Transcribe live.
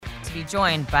to be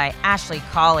joined by Ashley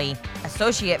Cawley,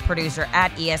 associate producer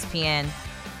at ESPN.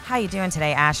 How you doing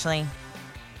today, Ashley?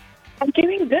 I'm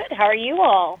doing good. How are you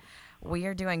all? We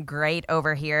are doing great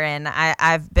over here, and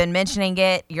I've been mentioning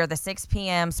it. You're the 6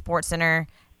 p.m. SportsCenter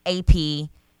AP,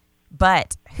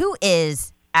 but who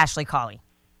is Ashley Cawley?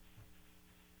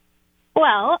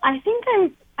 Well, I think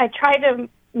I try to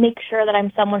make sure that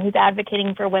I'm someone who's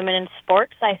advocating for women in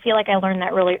sports. I feel like I learned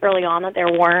that really early on, that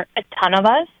there weren't a ton of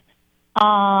us.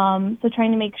 So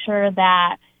trying to make sure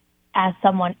that as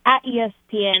someone at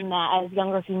ESPN, that as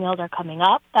younger females are coming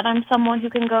up, that I'm someone who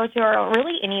can go to, or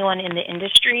really anyone in the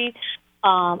industry.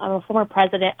 I'm a former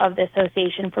president of the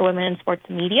Association for Women in Sports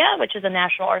Media, which is a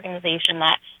national organization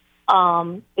that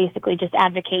basically just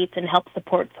advocates and helps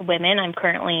support women. I'm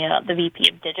currently the VP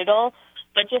of Digital,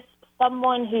 but just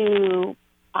someone who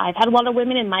I've had a lot of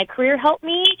women in my career help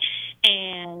me,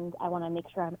 and I want to make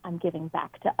sure I'm giving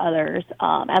back to others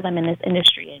as I'm in this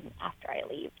industry and after I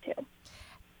leave, too.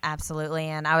 Absolutely,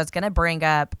 and I was going to bring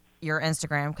up your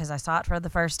Instagram because I saw it for the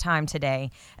first time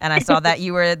today, and I saw that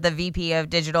you were the VP of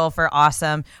Digital for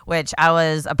Awesome, which I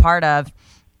was a part of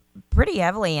pretty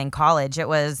heavily in college. It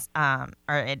was, or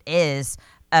it is,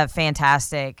 a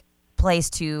fantastic place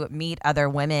to meet other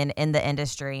women in the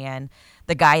industry, and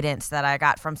the guidance that I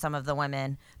got from some of the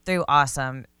women through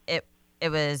Awesome, it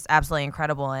was absolutely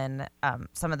incredible, and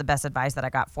some of the best advice that I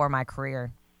got for my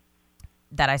career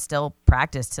that I still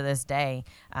practice to this day,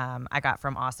 I got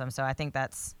from Awesome. So I think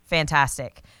that's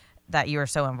fantastic that you are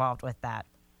so involved with that.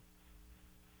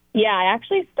 Yeah, I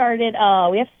actually started,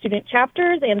 we have student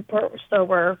chapters, and so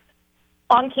we're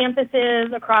on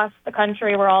campuses across the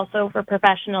country. We're also for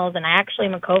professionals, and I actually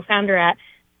am a co-founder at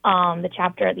the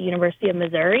chapter at the University of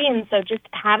Missouri. And so just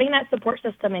having that support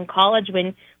system in college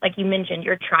when, like you mentioned,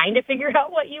 you're trying to figure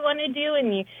out what you want to do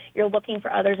and you're looking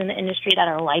for others in the industry that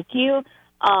are like you,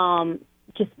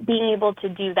 just being able to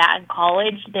do that in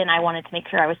college, then I wanted to make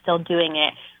sure I was still doing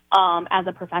it as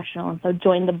a professional. And so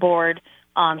joined the board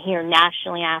here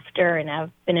nationally after, and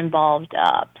I've been involved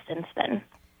since then.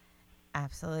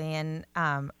 Absolutely. And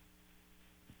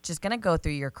just going to go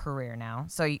through your career now.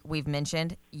 So we've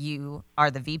mentioned you are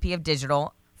the VP of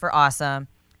Digital for Awesome,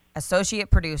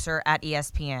 associate producer at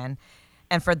ESPN.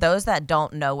 And for those that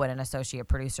don't know what an associate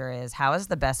producer is, how is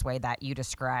the best way that you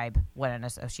describe what an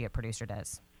associate producer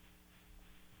does?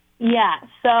 Yeah,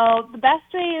 so the best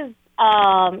way is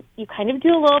you kind of do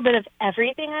a little bit of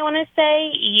everything, I want to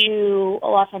say. A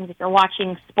lot of times if you're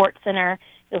watching SportsCenter,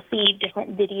 you'll see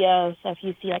different videos. So if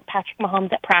you see like Patrick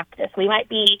Mahomes at practice, we might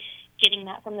be getting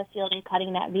that from the field and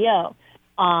cutting that VO.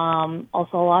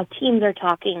 Also, a lot of teams are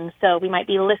talking, so we might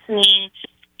be listening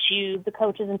to the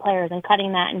coaches and players and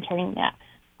cutting that and turning that.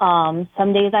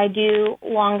 Some days I do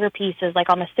longer pieces,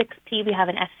 like on the 6P, we have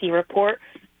an SC report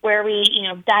where we,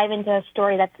 dive into a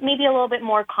story that's maybe a little bit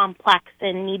more complex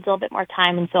and needs a little bit more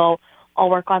time, and so I'll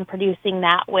work on producing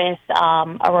that with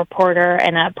a reporter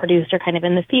and a producer kind of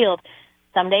in the field.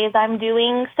 Some days I'm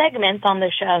doing segments on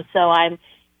the show, so I'm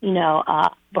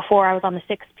before I was on the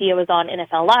 6P, I was on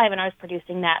NFL Live, and I was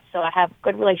producing that. So I have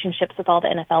good relationships with all the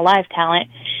NFL Live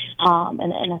talent, and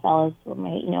the NFL is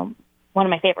one of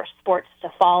my favorite sports to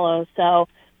follow. So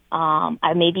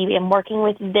I maybe am working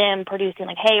with them, producing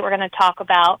like, hey, we're going to talk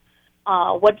about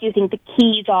what do you think the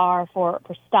keys are for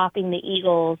stopping the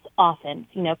Eagles' offense,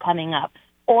 coming up.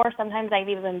 Or sometimes I've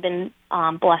even been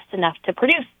blessed enough to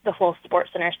produce the full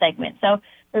SportsCenter segment. So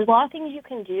there's a lot of things you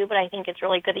can do, but I think it's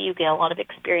really good that you get a lot of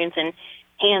experience and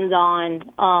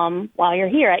hands-on while you're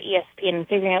here at ESPN and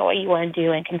figuring out what you want to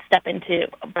do and can step into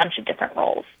a bunch of different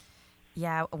roles.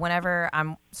 Yeah,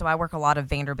 I work a lot of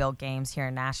Vanderbilt games here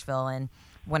in Nashville, and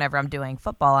whenever I'm doing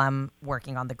football, I'm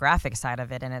working on the graphic side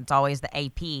of it, and it's always the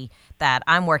AP that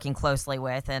I'm working closely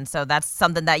with. And so that's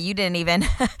something that you didn't even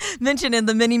mention in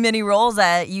the many, many roles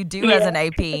that you do as an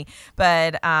AP.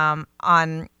 But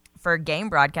for game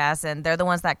broadcasts, and they're the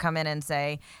ones that come in and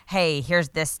say, hey, here's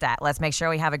this stat. Let's make sure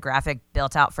we have a graphic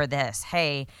built out for this.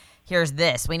 Hey, here's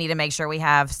this. We need to make sure we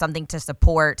have something to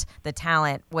support the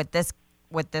talent with this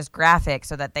graphic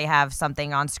so that they have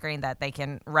something on screen that they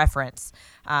can reference.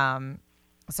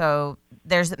 So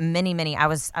there's many. I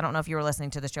don't know if you were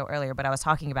listening to the show earlier, but I was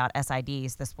talking about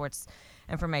SIDs, the sports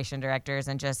information directors,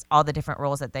 and just all the different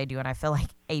roles that they do. And I feel like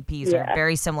APs are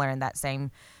very similar in that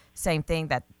same thing,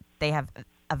 that they have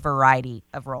a variety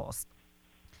of roles.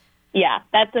 Yeah,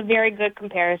 that's a very good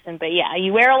comparison. But yeah,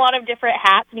 you wear a lot of different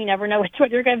hats, and you never know which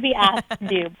one you're going to be asked to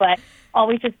do. But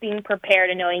always just being prepared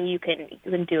and knowing you can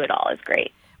do it all is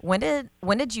great. When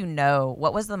did you know?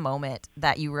 What was the moment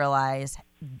that you realized,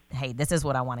 hey, this is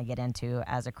what I want to get into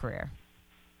as a career?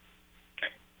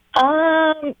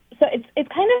 So it's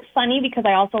kind of funny because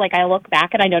I also, I look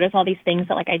back and I notice all these things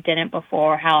that, I didn't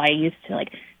before, how I used to,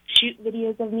 shoot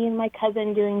videos of me and my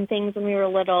cousin doing things when we were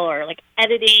little, or,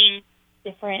 editing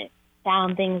different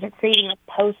sound things, or creating,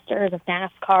 posters of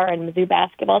NASCAR and Mizzou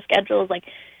basketball schedules.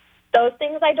 Those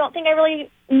things I don't think I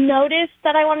really noticed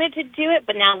that I wanted to do it,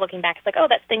 but now looking back, it's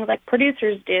that's things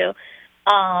producers do.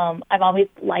 I've always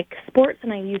liked sports,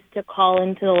 and I used to call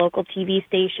into the local TV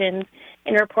stations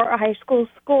and report our high school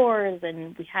scores,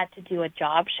 and we had to do a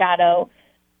job shadow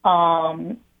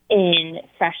in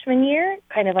freshman year,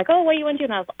 kind of oh, what do you want to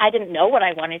do? And I didn't know what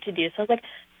I wanted to do, so I was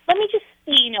let me just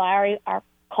see, I already are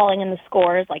calling in the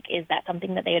scores, is that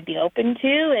something that they would be open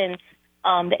to? And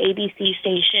the ABC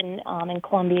station in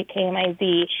Columbia,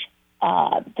 KMIZ,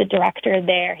 the director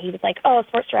there, he was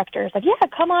sports director. I was yeah,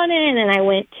 come on in. And I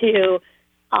went to,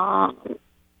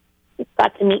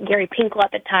 got to meet Gary Pinkel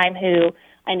at the time, who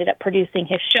I ended up producing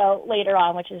his show later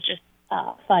on, which is just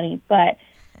funny. But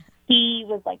he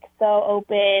was so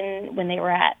open when they were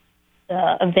at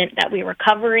the event that we were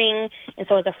covering. And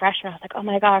so as a freshman, I was oh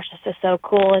my gosh, this is so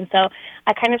cool. And so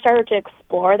I kind of started to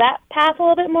explore that path a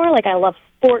little bit more. I love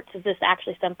sports. Is this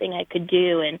actually something I could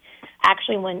do? And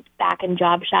actually went back and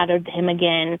job shadowed him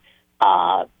again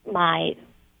my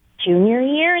junior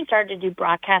year, and started to do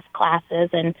broadcast classes,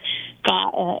 and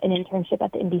got an internship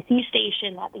at the NBC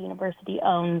station that the university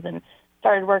owns, and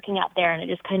started working out there, and it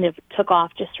just kind of took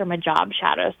off just from a job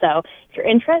shadow. So if you're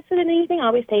interested in anything, I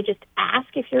always say just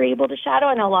ask if you're able to shadow.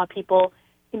 I know a lot of people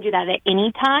can do that at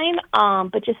any time,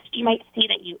 but just you might see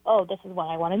that this is what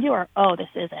I want to do, or, this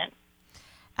isn't.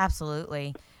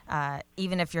 Absolutely.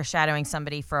 Even if you're shadowing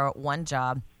somebody for one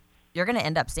job, you're going to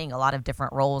end up seeing a lot of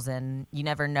different roles, and you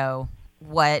never know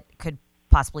what could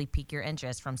possibly pique your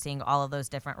interest from seeing all of those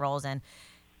different roles. And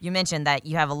you mentioned that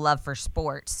you have a love for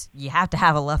sports. You have to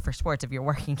have a love for sports if you're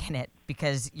working in it,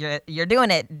 because you're doing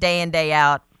it day in, day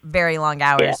out, very long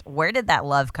hours. Yeah. Where did that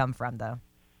love come from, though?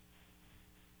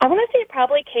 I want to say it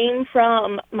probably came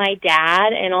from my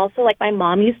dad, and also, my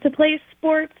mom used to play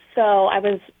sports, so I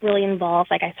was really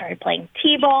involved. I started playing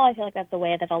t-ball. I feel that's the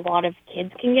way that a lot of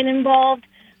kids can get involved.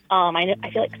 I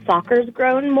feel soccer's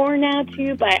grown more now,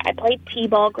 too, but I played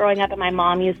t-ball growing up, and my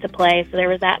mom used to play, so there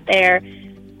was that there.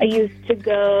 I used to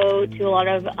go to a lot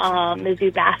of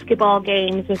Mizzou basketball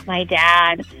games with my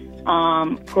dad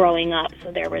growing up,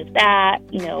 so there was that.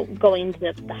 Going to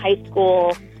the high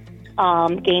school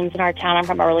games in our town. I'm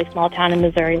from a really small town in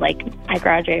Missouri. I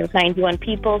graduated with 91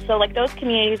 people, so those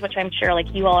communities, which I'm sure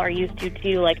you all are used to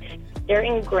too, they're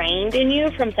ingrained in you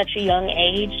from such a young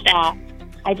age that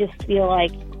I just feel I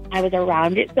was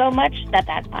around it so much that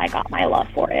I got my love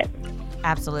for it.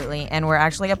 Absolutely. And we're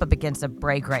actually up against a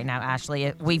break right now,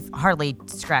 Ashley. We've hardly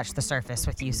scratched the surface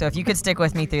with you. So if you could stick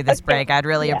with me through this break, I'd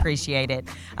really appreciate it.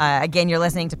 Again, you're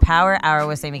listening to Power Hour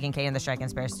with Sammy Kincaid in the Strike and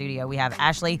Spare studio. We have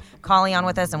Ashley calling on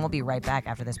with us, and we'll be right back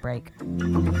after this break.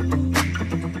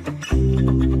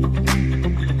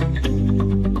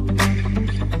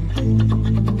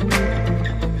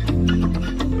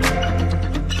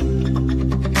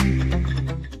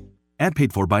 Ad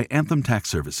paid for by Anthem Tax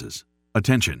Services.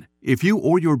 Attention! If you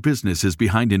or your business is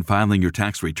behind in filing your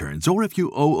tax returns, or if you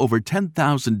owe over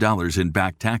 $10,000 in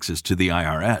back taxes to the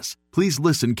IRS, please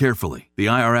listen carefully. The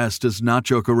IRS does not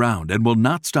joke around and will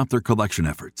not stop their collection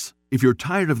efforts. If you're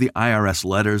tired of the IRS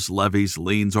letters, levies,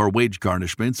 liens, or wage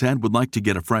garnishments and would like to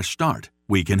get a fresh start,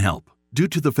 we can help. Due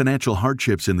to the financial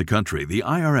hardships in the country, the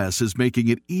IRS is making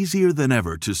it easier than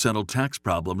ever to settle tax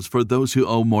problems for those who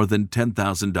owe more than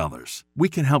 $10,000. We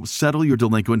can help settle your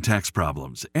delinquent tax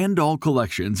problems, end all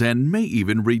collections, and may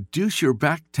even reduce your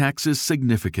back taxes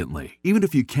significantly. Even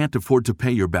if you can't afford to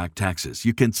pay your back taxes,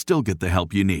 you can still get the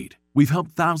help you need. We've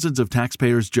helped thousands of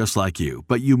taxpayers just like you,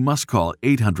 but you must call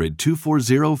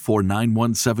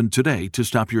 800-240-4917 today to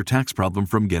stop your tax problem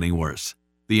from getting worse.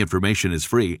 The information is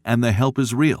free and the help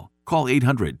is real. Call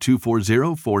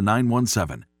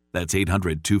 800-240-4917. That's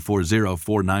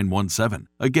 800-240-4917.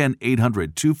 Again,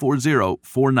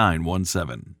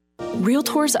 800-240-4917.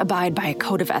 Realtors abide by a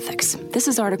code of ethics. This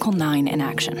is Article 9 in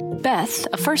action. Beth,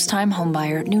 a first-time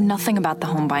homebuyer, knew nothing about the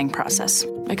home buying process,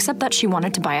 except that she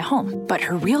wanted to buy a home. But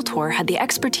her realtor had the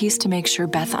expertise to make sure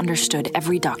Beth understood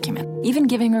every document, even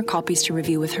giving her copies to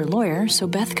review with her lawyer so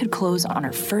Beth could close on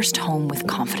her first home with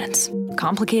confidence.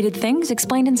 Complicated things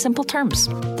explained in simple terms.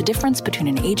 The difference between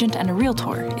an agent and a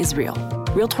realtor is real.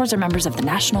 Realtors are members of the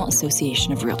National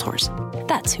Association of Realtors.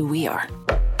 That's who we are.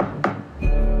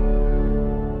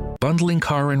 Bundling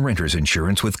car and renter's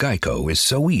insurance with Geico is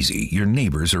so easy, your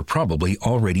neighbors are probably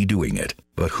already doing it.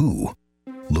 But who?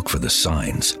 Look for the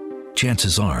signs.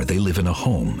 Chances are they live in a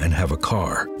home and have a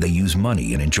car. They use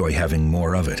money and enjoy having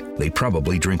more of it. They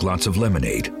probably drink lots of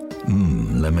lemonade.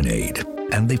 Lemonade.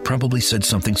 And they've probably said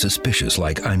something suspicious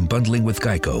like, "I'm bundling with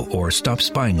Geico," or "Stop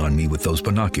spying on me with those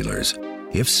binoculars."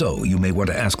 If so, you may want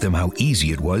to ask them how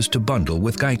easy it was to bundle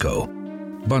with Geico.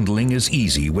 Bundling is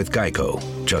easy with Geico.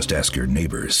 Just ask your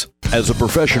neighbors. As a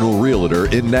professional realtor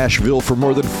in Nashville for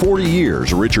more than 40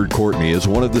 years, Richard Courtney is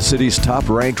one of the city's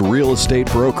top-ranked real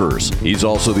estate brokers. He's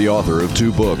also the author of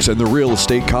 2 books and the real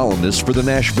estate columnist for the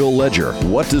Nashville Ledger.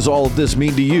 What does all of this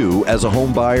mean to you as a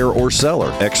home buyer or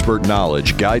seller? Expert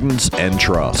knowledge, guidance, and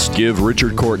trust. Give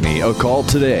Richard Courtney a call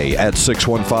today at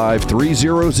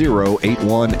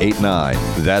 615-300-8189.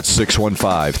 That's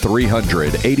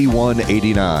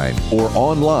 615-300-8189. Or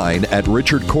online at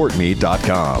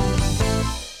richardcourtney.com.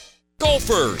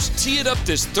 Golfers, tee it up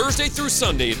this Thursday through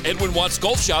Sunday at Edwin Watts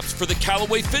Golf Shops for the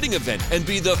Callaway Fitting event and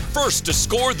be the first to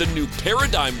score the new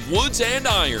Paradigm woods and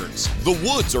irons. The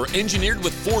woods are engineered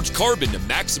with forged carbon to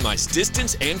maximize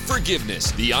distance and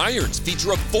forgiveness. The irons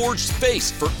feature a forged face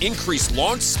for increased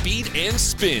launch speed and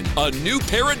spin. A new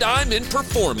paradigm in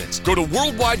performance. Go to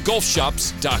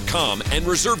worldwidegolfshops.com and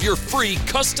reserve your free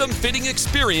custom fitting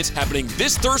experience happening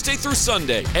this Thursday through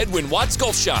Sunday. Edwin Watts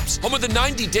Golf Shops, home of the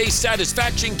 90-day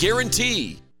satisfaction guarantee.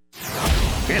 It's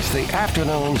the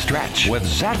afternoon stretch with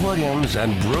Zach Williams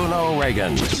and Bruno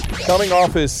Reagan. Coming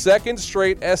off his second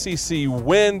straight SEC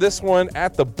win, this one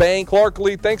at the bank. Clark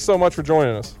Lee, thanks so much for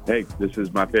joining us. Hey, this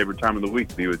is my favorite time of the week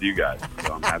to be with you guys,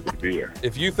 so I'm happy to be here.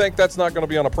 If you think that's not going to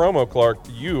be on a promo, Clark,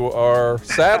 you are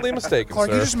sadly mistaken, Clark,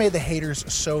 sir. you just made the haters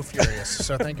so furious,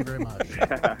 so thank you very much.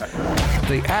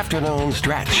 The afternoon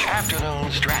stretch. Afternoon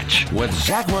stretch with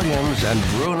Zach Williams and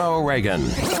Bruno Reagan.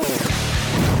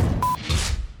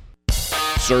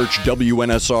 Search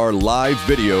WNSR Live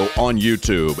Video on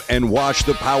YouTube and watch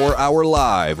the Power Hour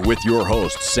live with your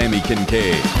host, Sammy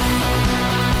Kincaid.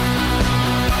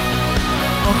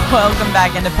 Welcome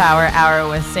back into Power Hour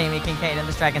with Sammy Kincaid in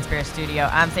the Dragon Spirit Studio.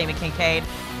 I'm Sammy Kincaid,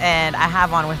 and I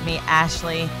have on with me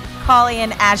Ashley Colley.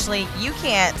 And Ashley, you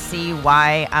can't see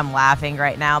why I'm laughing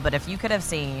right now, but if you could have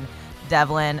seen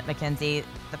Devlin McKenzie,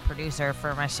 the producer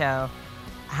for my show,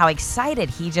 how excited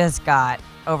he just got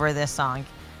over this song.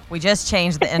 We just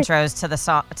changed the intros to the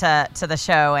to the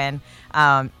show, and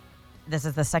this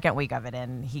is the second week of it,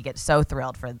 and he gets so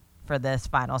thrilled for this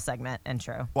final segment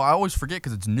intro. Well, I always forget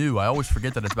because it's new. I always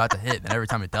forget that it's about to hit, and every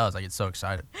time it does, I get so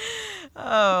excited.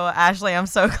 Oh, Ashley, I'm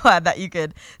so glad that you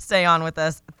could stay on with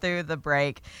us through the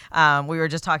break. We were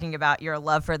just talking about your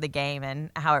love for the game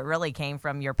and how it really came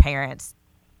from your parents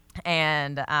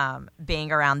and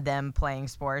being around them playing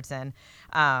sports. And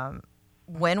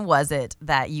when was it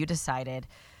that you decided,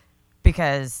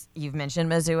 because you've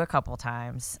mentioned Mizzou a couple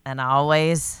times, and I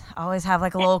always have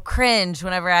like a little cringe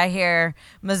whenever I hear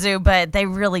Mizzou, but they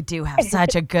really do have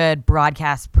such a good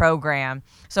broadcast program.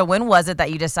 So when was it that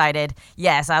you decided,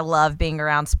 yes, I love being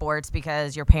around sports,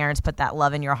 because your parents put that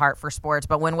love in your heart for sports,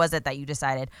 but when was it that you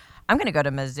decided, I'm going to go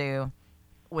to Mizzou,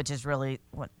 which is really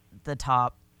the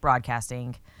top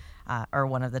broadcasting or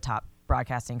one of the top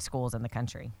broadcasting schools in the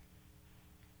country?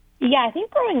 Yeah, I think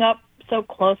growing up so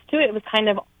close to it was kind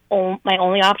of my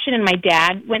only option, and my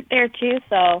dad went there too,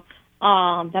 so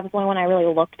that was the only one I really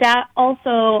looked at.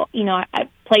 Also, I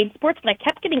played sports, but I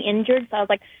kept getting injured, so I was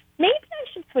like, maybe I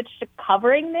should switch to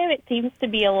covering them. It seems to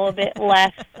be a little bit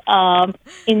less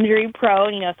injury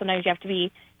prone. Sometimes you have to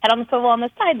be head on the swivel on the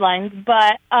sidelines,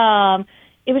 but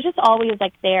it was just always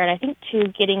like there. And I think too,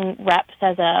 getting reps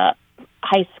as a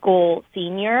high school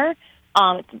senior,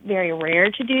 it's very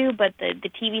rare to do, but the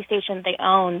TV station they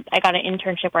own, I got an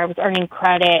internship where I was earning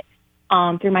credit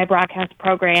through my broadcast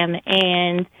program,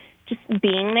 and just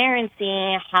being there and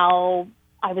seeing how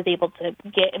I was able to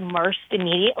get immersed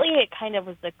immediately, it kind of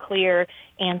was a clear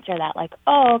answer that like,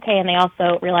 oh, okay. And they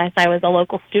also realized I was a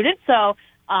local student, so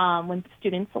when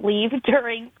students leave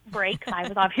during breaks, I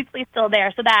was obviously still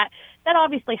there. So that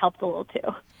obviously helped a little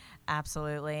too.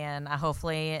 Absolutely, and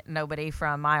hopefully nobody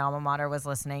from my alma mater was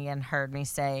listening and heard me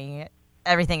say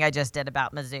everything I just did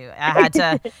about Mizzou. I had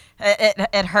to,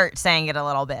 it hurt saying it a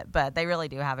little bit, but they really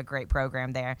do have a great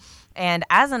program there. And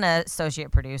as an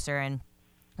associate producer, and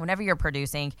whenever you're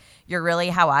producing, you're really,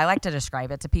 how I like to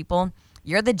describe it to people,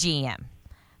 you're the GM.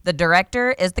 The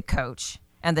director is the coach,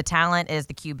 and the talent is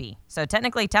the QB. So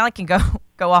technically, talent can go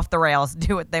off the rails,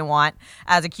 do what they want.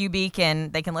 As a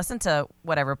QB, they can listen to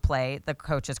whatever play the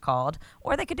coach has called,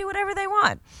 or they could do whatever they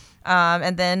want.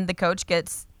 And then the coach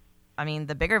gets,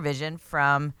 the bigger vision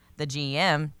from the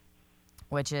GM,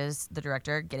 which is the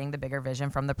director getting the bigger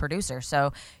vision from the producer.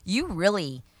 So you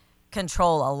really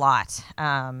control a lot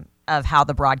of how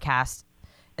the broadcast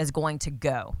is going to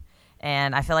go.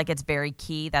 And I feel like it's very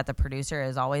key that the producer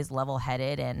is always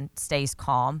level-headed and stays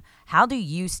calm. How do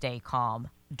you stay calm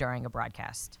during a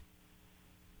broadcast?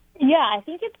 Yeah, I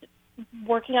think it's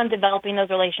working on developing those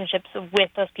relationships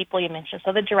with those people you mentioned,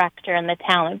 so the director and the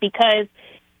talent, because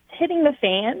hitting the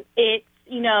fan, it's,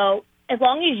 as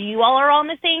long as you all are on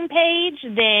the same page,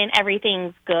 then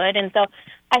everything's good. And so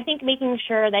I think making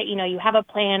sure that, you have a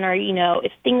plan, or,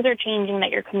 if things are changing,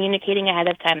 that you're communicating ahead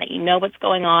of time, that you know what's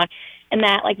going on, and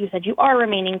that, like you said, you are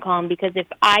remaining calm, because if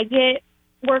I get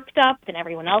worked up, then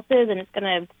everyone else is, and it's going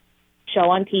to show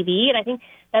on TV. And I think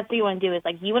that's what you want to do, is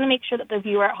you want to make sure that the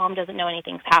viewer at home doesn't know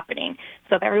anything's happening.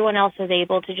 So if everyone else is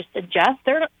able to just adjust,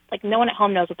 no one at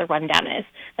home knows what the rundown is.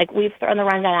 We've thrown the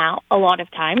rundown out a lot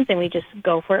of times, and we just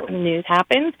go for it when the news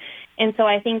happens. And so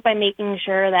I think by making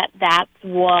sure that that's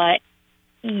what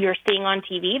you're seeing on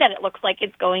TV, that it looks like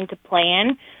it's going to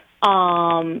plan,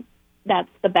 that's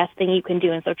the best thing you can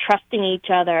do. And so trusting each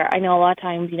other. I know a lot of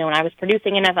times, when I was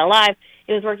producing NFL Live,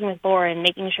 it was working with Lauren,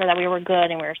 making sure that we were good,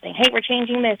 and we were saying, hey, we're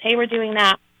changing this, hey, we're doing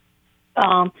that.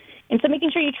 And so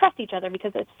making sure you trust each other,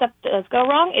 because if stuff does go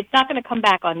wrong, it's not going to come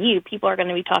back on you. People are going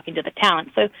to be talking to the talent.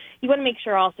 So you want to make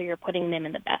sure also you're putting them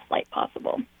in the best light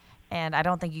possible. And I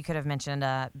don't think you could have mentioned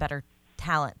a better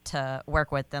talent to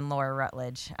work with than Laura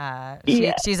Rutledge.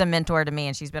 She's a mentor to me,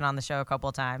 and she's been on the show a couple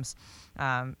of times.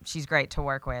 She's great to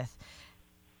work with.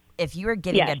 If you were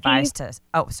getting advice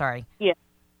Yeah.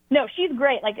 No, she's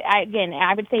great.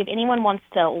 I would say if anyone wants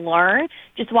to learn,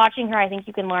 just watching her, I think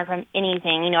you can learn from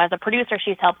anything. As a producer,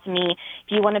 she's helped me.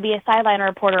 If you want to be a sideline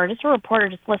reporter or just a reporter,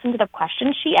 just listen to the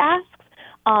questions she asks,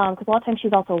 because a lot of times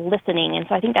she's also listening. And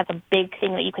so I think that's a big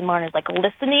thing that you can learn, is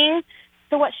listening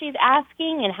to what she's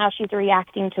asking and how she's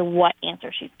reacting to what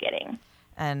answer she's getting.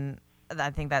 And I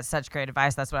think that's such great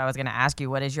advice. That's what I was going to ask you.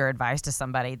 What is your advice to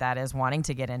somebody that is wanting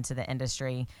to get into the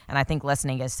industry? And I think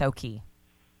listening is so key.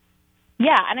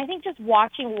 Yeah, and I think just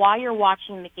watching, while you're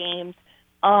watching the games,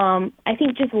 I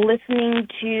think just listening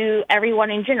to everyone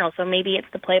in general. So maybe it's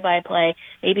the play-by-play,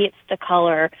 maybe it's the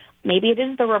color, maybe it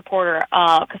is the reporter,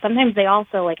 because sometimes they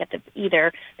also, at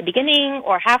either the beginning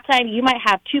or halftime, you might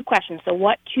have two questions. So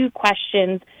what two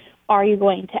questions are you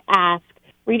going to ask?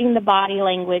 Reading the body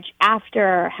language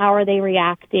after, how are they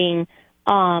reacting?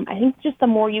 I think just the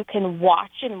more you can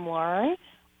watch and learn,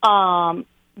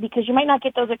 because you might not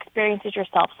get those experiences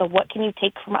yourself. So what can you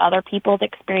take from other people's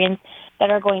experience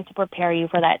that are going to prepare you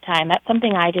for that time? That's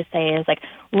something I just say is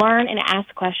learn and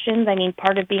ask questions. I mean,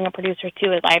 part of being a producer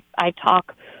too is I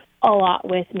talk a lot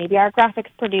with maybe our graphics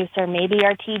producer, maybe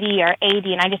our TD, our AD,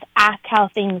 and I just ask how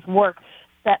things work.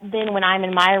 That then when I'm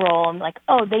in my role, I'm like,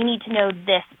 oh, they need to know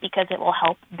this because it will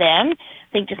help them.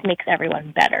 I think just makes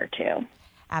everyone better too.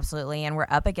 Absolutely, and we're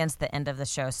up against the end of the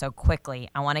show, so quickly,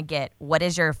 I want to get, what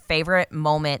is your favorite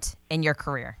moment in your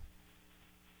career?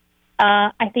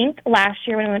 I think last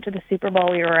year when we went to the Super Bowl,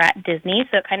 we were at Disney,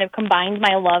 so it kind of combined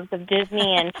my loves of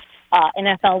Disney and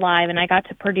NFL Live, and I got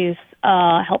to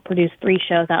help produce 3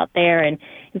 shows out there, and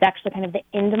it was actually kind of the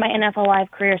end of my NFL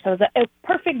Live career, so it was a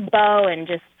perfect bow, and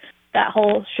just that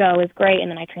whole show is great, and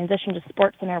then I transitioned to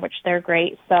SportsCenter, which they're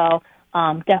great, so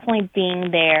definitely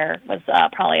being there was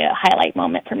probably a highlight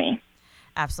moment for me.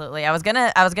 Absolutely. I was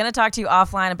gonna talk to you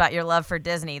offline about your love for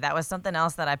Disney. That was something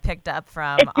else that I picked up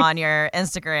from on your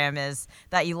Instagram, is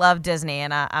that you love Disney,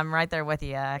 and I'm right there with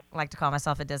you. I like to call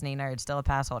myself a Disney nerd, still a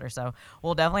pass holder, so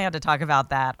we'll definitely have to talk about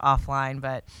that offline.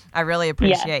 But I really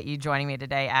appreciate you joining me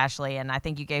today, Ashley, and I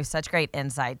think you gave such great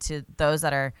insight to those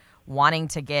that are wanting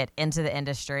to get into the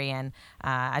industry, and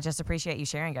I just appreciate you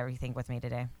sharing everything with me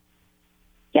today.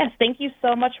 Yes, thank you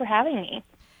so much for having me.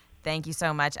 Thank you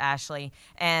so much, Ashley.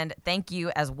 And thank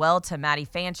you as well to Maddie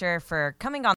Fancher for coming on